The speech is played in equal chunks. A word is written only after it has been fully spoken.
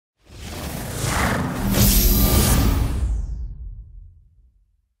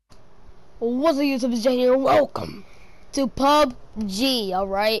What's up, YouTube? It's Jay here. Welcome to PUBG,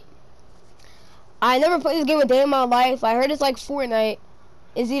 alright? I never played this game a day in my life. I heard it's like Fortnite.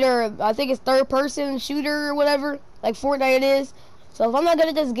 It's either, I think it's third-person shooter or whatever, like Fortnite it is. So if I'm not good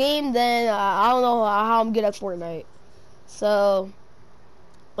at this game, then I don't know how I'm good at Fortnite. So,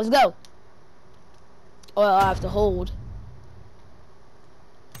 let's go. Well, I have to hold.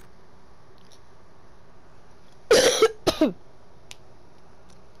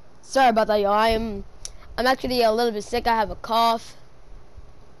 Sorry about that, y'all. I'm actually a little bit sick. I have a cough.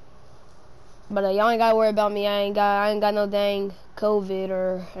 But y'all ain't gotta worry about me. I ain't got no dang COVID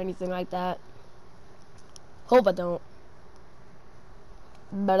or anything like that. Hope I don't.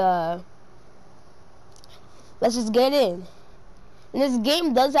 But let's just get in. And this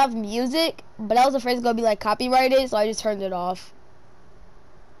game does have music, but I was afraid it's gonna be like copyrighted, so I just turned it off.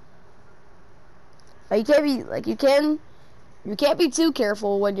 Like, you can't be too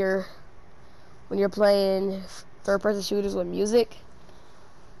careful when you're playing third-person shooters with music.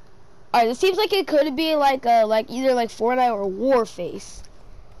 Alright, this seems like it could be like either like Fortnite or Warface.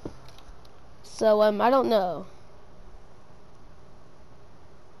 So I don't know.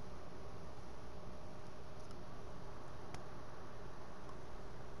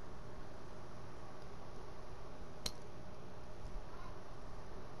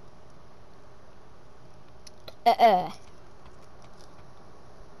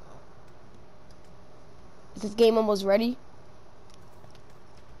 Is this game almost ready?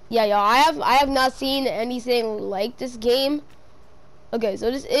 Yeah, y'all, I have not seen anything like this game. Okay,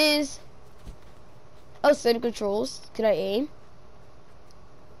 so this is set of controls. Can I aim?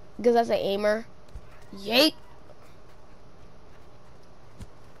 Because that's an aimer. Yeet.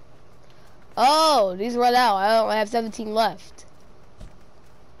 Oh, these run out. I have 17 left.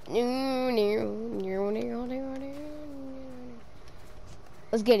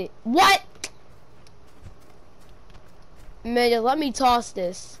 Let's get it. What? Man, just let me toss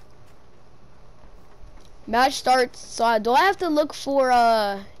this. Match starts. So do I have to look for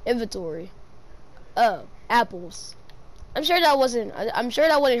inventory? Oh, apples. I'm sure that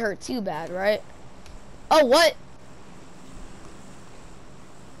wouldn't hurt too bad, right? Oh, what?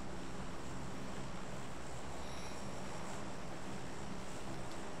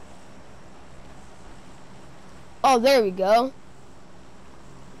 Oh, there we go.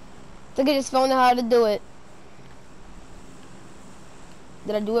 I think I just found out how to do it.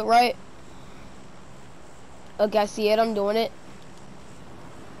 Did I do it right? Okay, I see it. I'm doing it.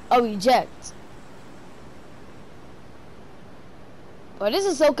 Oh, eject. Oh, this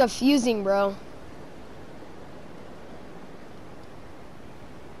is so confusing, bro.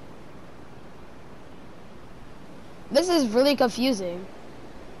 This is really confusing.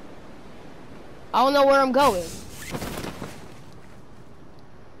 I don't know where I'm going.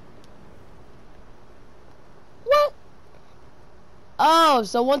 What? Oh,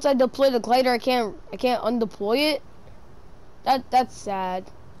 so once I deploy the glider, I can't undeploy it? That's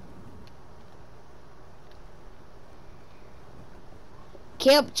sad.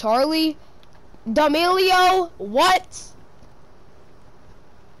 Camp Charlie? D'Amelio? What?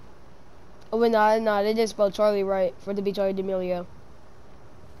 Oh wait, no, they didn't spell Charlie right for it to be Charlie D'Amelio.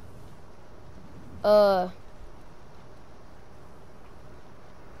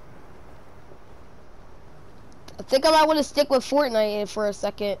 I think I might want to stick with Fortnite for a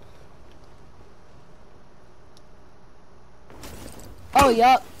second. Oh,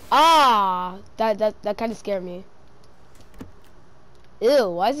 yup. Ah, that kind of scared me. Ew,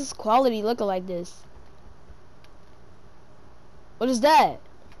 why is this quality looking like this? What is that?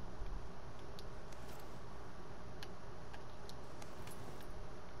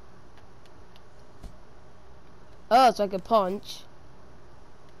 Oh, it's like a punch.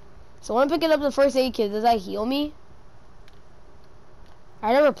 So when I'm picking up the first aid kit, does that heal me?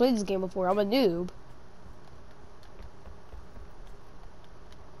 I never played this game before. I'm a noob.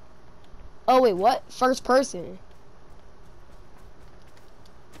 Oh wait, what? First person.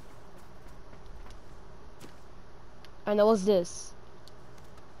 I know, what's this?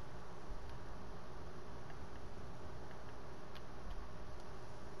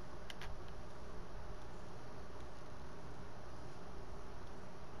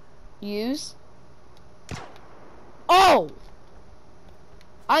 Use. Oh!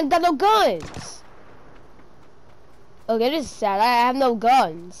 I ain't got no guns! Okay, this is sad. I have no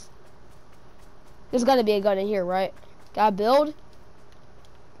guns. There's gotta be a gun in here, right? Can I build?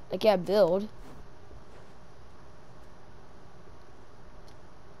 I can't build.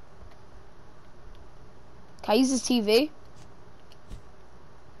 Can I use this TV?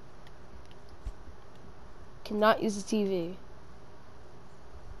 Cannot use the TV.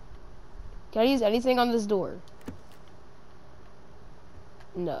 Can I use anything on this door?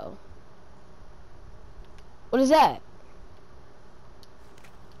 No. What is that?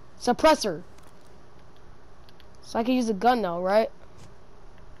 Suppressor. So I can use a gun now, right?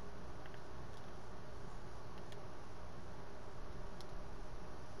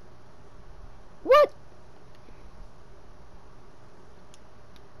 What?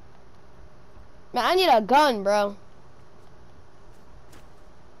 Man, I need a gun, bro.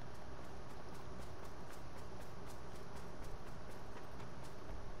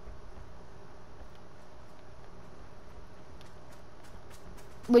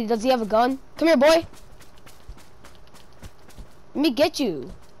 Wait, does he have a gun? Come here, boy. Let me get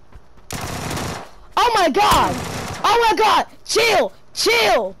you. Oh my god! Oh my god! Chill!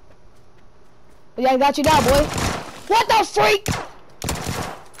 Chill! Yeah, I got you now, boy. What the freak?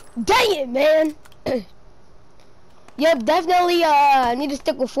 Dang it, man. Yep, definitely need to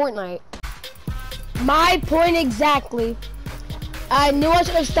stick with Fortnite. My point exactly. I knew I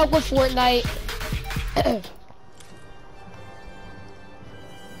should have stuck with Fortnite.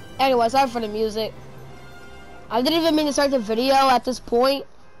 Anyway, sorry for the music. I didn't even mean to start the video at this point.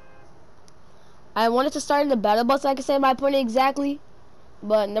 I wanted to start in the battle bus so I could say my point exactly.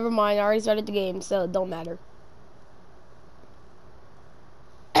 But never mind, I already started the game, so it don't matter.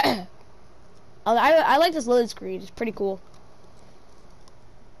 I like this load screen, it's pretty cool.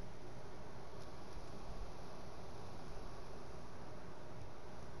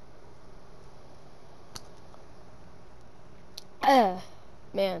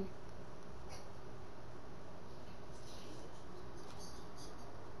 Man.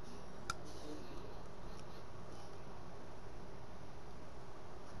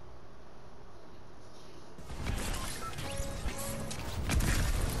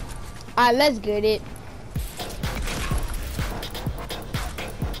 Alright, let's get it.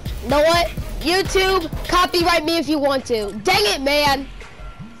 You know what? YouTube, copyright me if you want to. Dang it, man!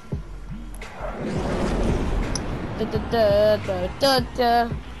 Da, da, da, da, da, da.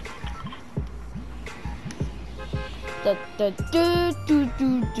 Da, da, do, do,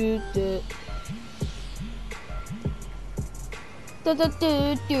 do, do, do. Da, da,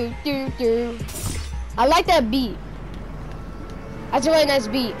 do, do, do, do. I like that beat. That's a really nice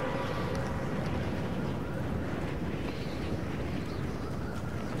beat.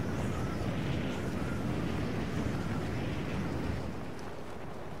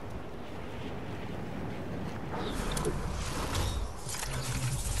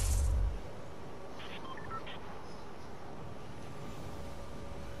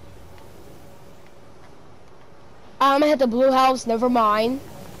 I'm gonna hit the blue house, never mind.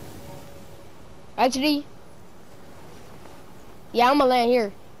 Actually, yeah, I'm gonna land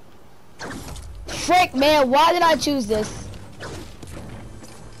here. Frick, man, why did I choose this?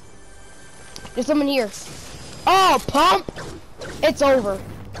 There's someone here. Oh, pump! It's over.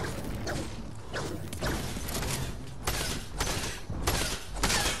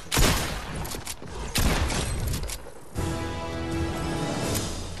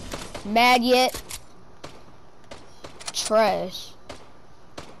 Mad yet? Trash.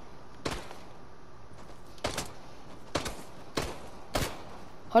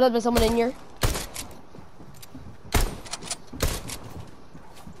 Hold up, there's someone in here.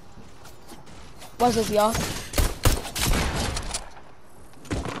 Watch this, y'all.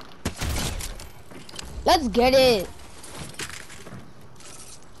 Let's get it.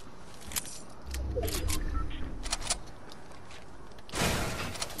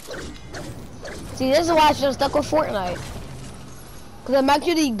 See, this is why I should have stuck with Fortnite. Because I'm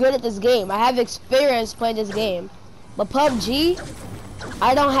actually good at this game. I have experience playing this game. But PUBG,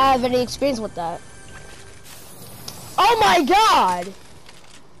 I don't have any experience with that. Oh my god!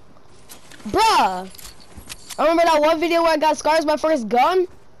 Bruh! I remember that one video where I got scars my first gun?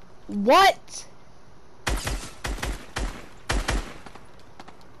 What?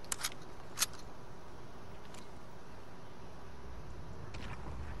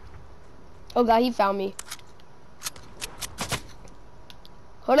 Oh god, he found me.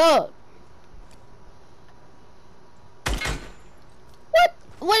 Hold up. What?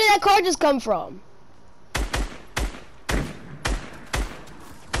 Where did that car just come from?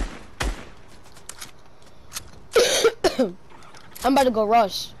 I'm about to go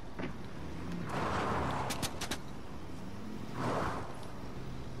rush.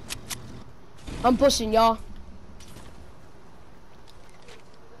 I'm pushing, y'all.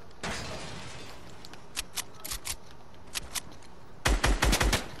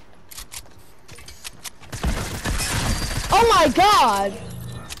 Oh my god!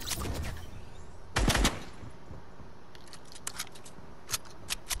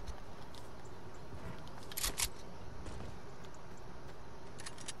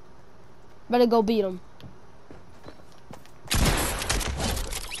 Better go beat him.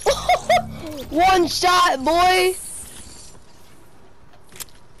 One shot, boy.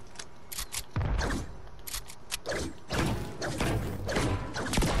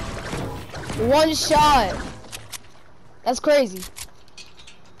 One shot. That's crazy.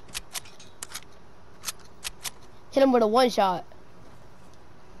 Hit him with a one shot.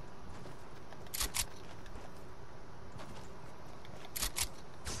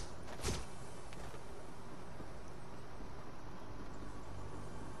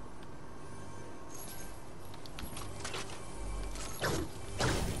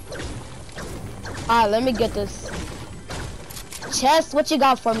 Alright, let me get this. Chest, what you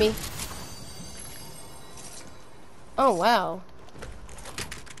got for me? Oh, wow.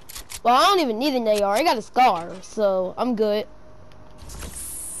 Well, I don't even need an AR. I got a scar, so I'm good.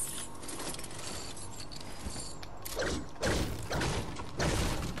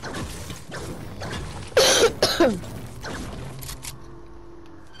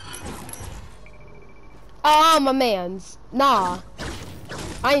 Ah, my mans. Nah.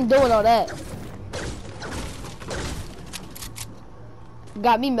 I ain't doing all that.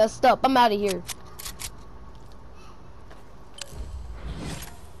 Got me messed up. I'm out of here.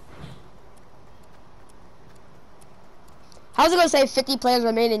 How's it gonna say 50 players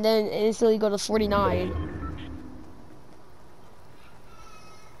remain and then instantly go to 49?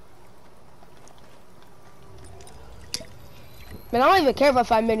 Man, I don't even care about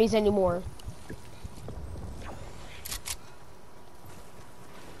 5 minis anymore.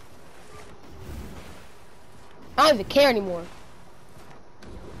 I don't even care anymore.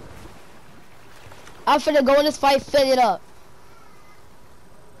 I'm finna go in this fight, fit it up.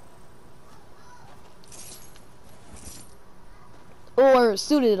 Or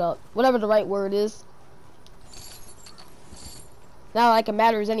suit it up, whatever the right word is. Not like it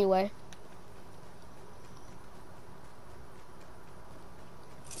matters anyway.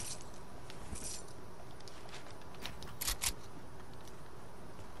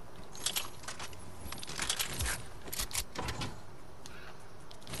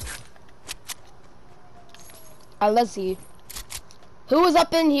 Alright, let's see. Who was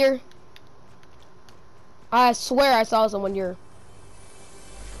up in here? I swear I saw someone here.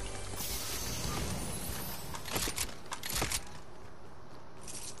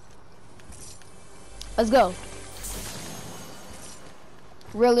 Let's go.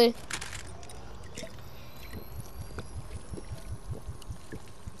 Really?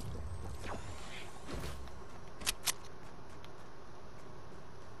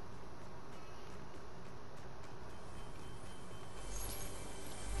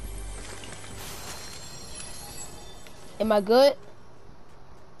 Am I good?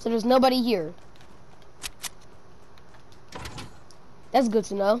 So there's nobody here. That's good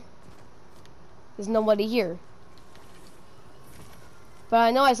to know. There's nobody here. But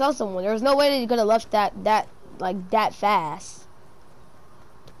I know I saw someone. There was no way that you could have left that fast.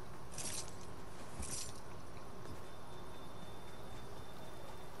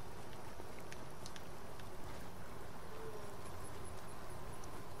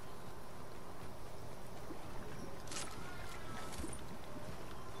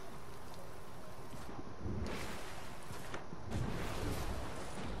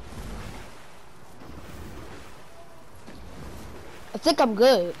 I think I'm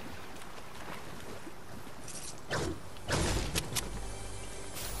good.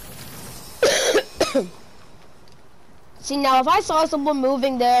 See, now if I saw someone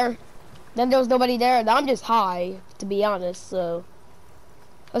moving there, then there was nobody there, and I'm just high, to be honest, so.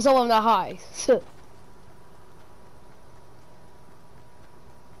 Let's hope I'm not high.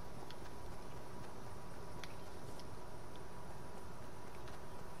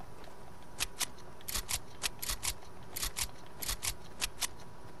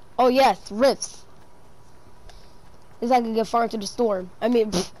 Oh yes, rifts. This I can get far into the storm. I mean,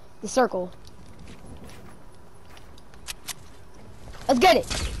 the circle. Let's get it.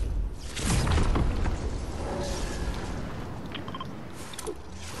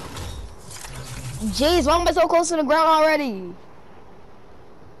 Jeez, why am I so close to the ground already?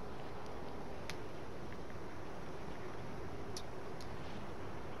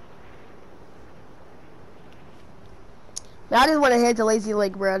 Now I just want to head to Lazy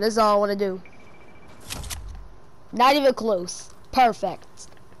Lake, bro. This is all I want to do. Not even close. Perfect. Is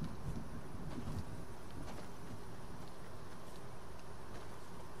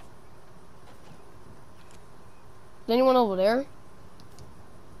anyone over there?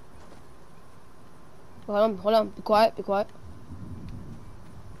 Hold on. Be quiet, be quiet.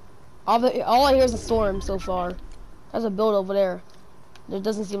 All I hear is a storm so far. There's a build over there. There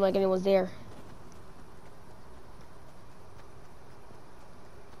doesn't seem like anyone's there.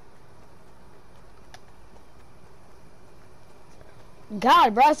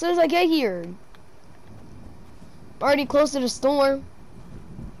 God, bro, as soon as I get here. Already close to the storm.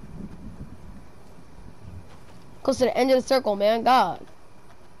 Close to the end of the circle, man. God.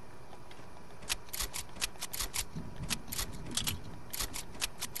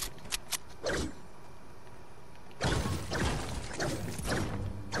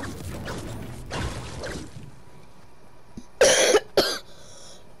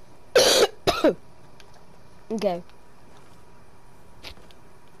 Okay.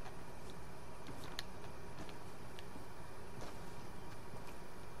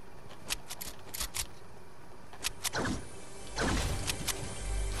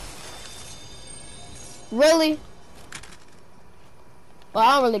 Really? Well,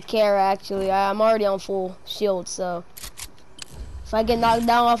 I don't really care, actually. I'm already on full shield, so... If I get knocked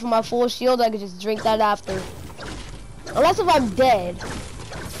down off of my full shield, I can just drink that after. Unless if I'm dead.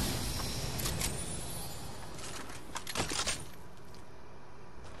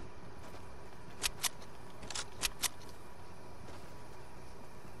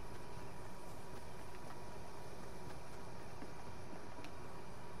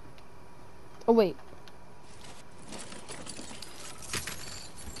 Oh, wait.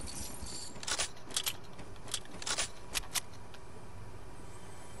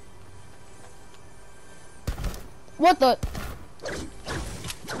 What the?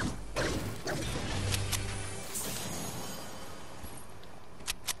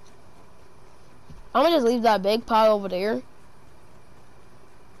 I'm gonna just leave that big pile over there.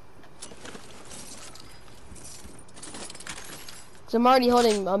 So I'm already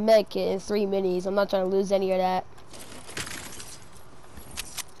holding a med kit and 3 minis. I'm not trying to lose any of that.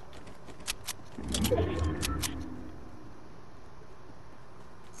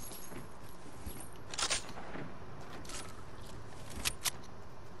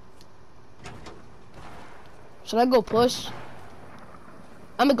 Should I go push?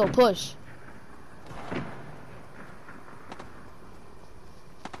 I'm gonna go push.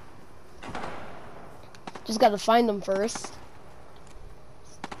 Just gotta find them first.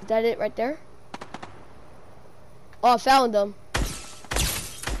 Is that it right there? Oh, I found them.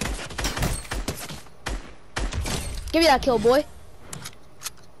 Give me that kill, boy.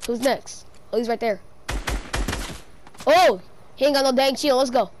 Who's next? Oh, he's right there. Oh, he ain't got no dang shield. Let's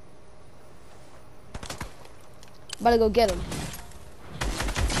go. About to go get him.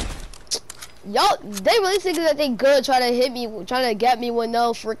 Y'all, they really think that they good trying to hit me, trying to get me with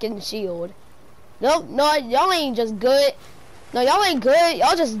no freaking shield. Nope, no, y'all ain't just good. No, y'all ain't good.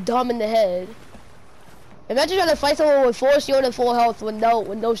 Y'all just dumb in the head. Imagine trying to fight someone with full shield and full health with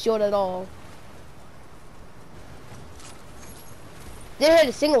no shield at all. Didn't hit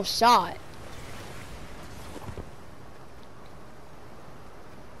a single shot.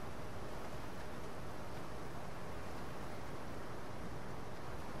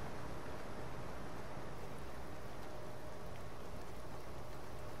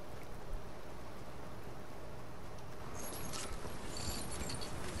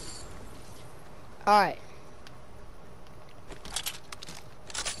 Alright.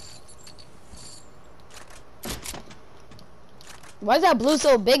 Why is that blue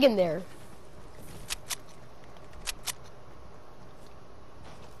so big in there?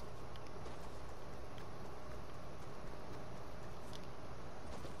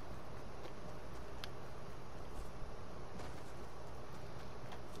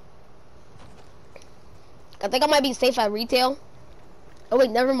 I think I might be safe at retail. Oh wait,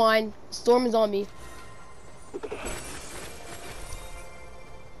 never mind. Storm is on me.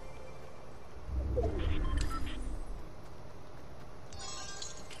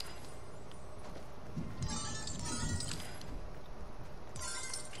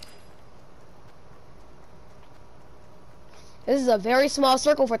 This is a very small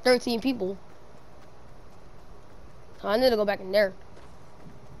circle for 13 people. I need to go back in there.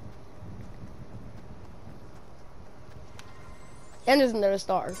 And there's another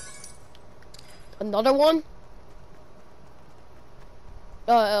star. Another one?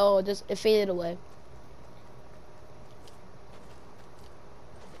 Oh, just it faded away.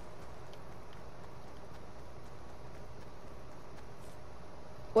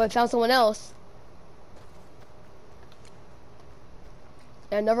 Well, I found someone else.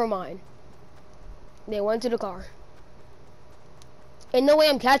 And never mind. They went to the car. Ain't no way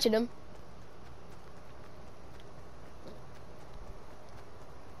I'm catching him.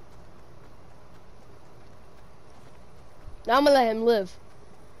 Now I'm gonna let him live.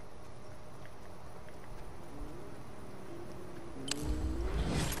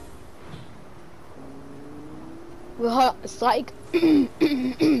 Psych.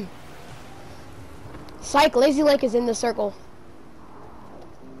 Psych, Lazy Lake is in the circle.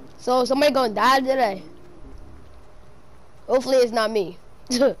 So somebody gonna die today. Hopefully it's not me.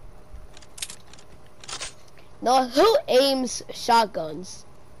 No, who aims shotguns?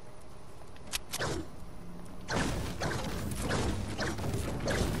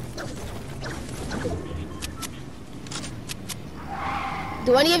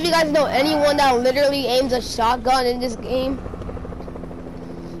 Do any of you guys know anyone that literally aims a shotgun in this game?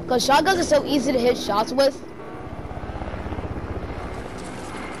 Because shotguns are so easy to hit shots with.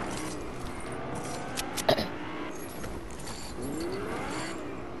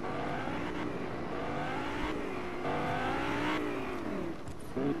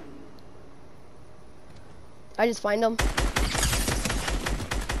 I just find them.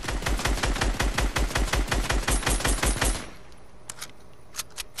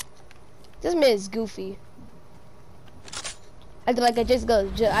 This man is goofy. I feel like I just go.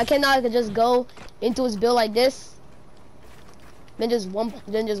 I cannot just go into his build like this. Then just one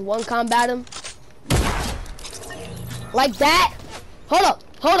combat him. Like that. Hold up.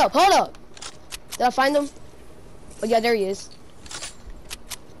 Hold up. Hold up. Did I find him? Oh yeah, there he is.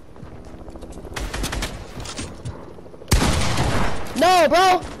 No,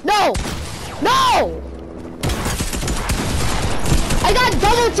 bro. No. No. I got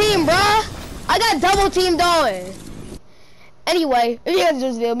double team, bruh. I got double teamed on. Anyway, if you guys enjoyed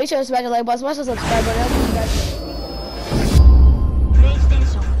this video, make sure to smash the like button, smash the subscribe button.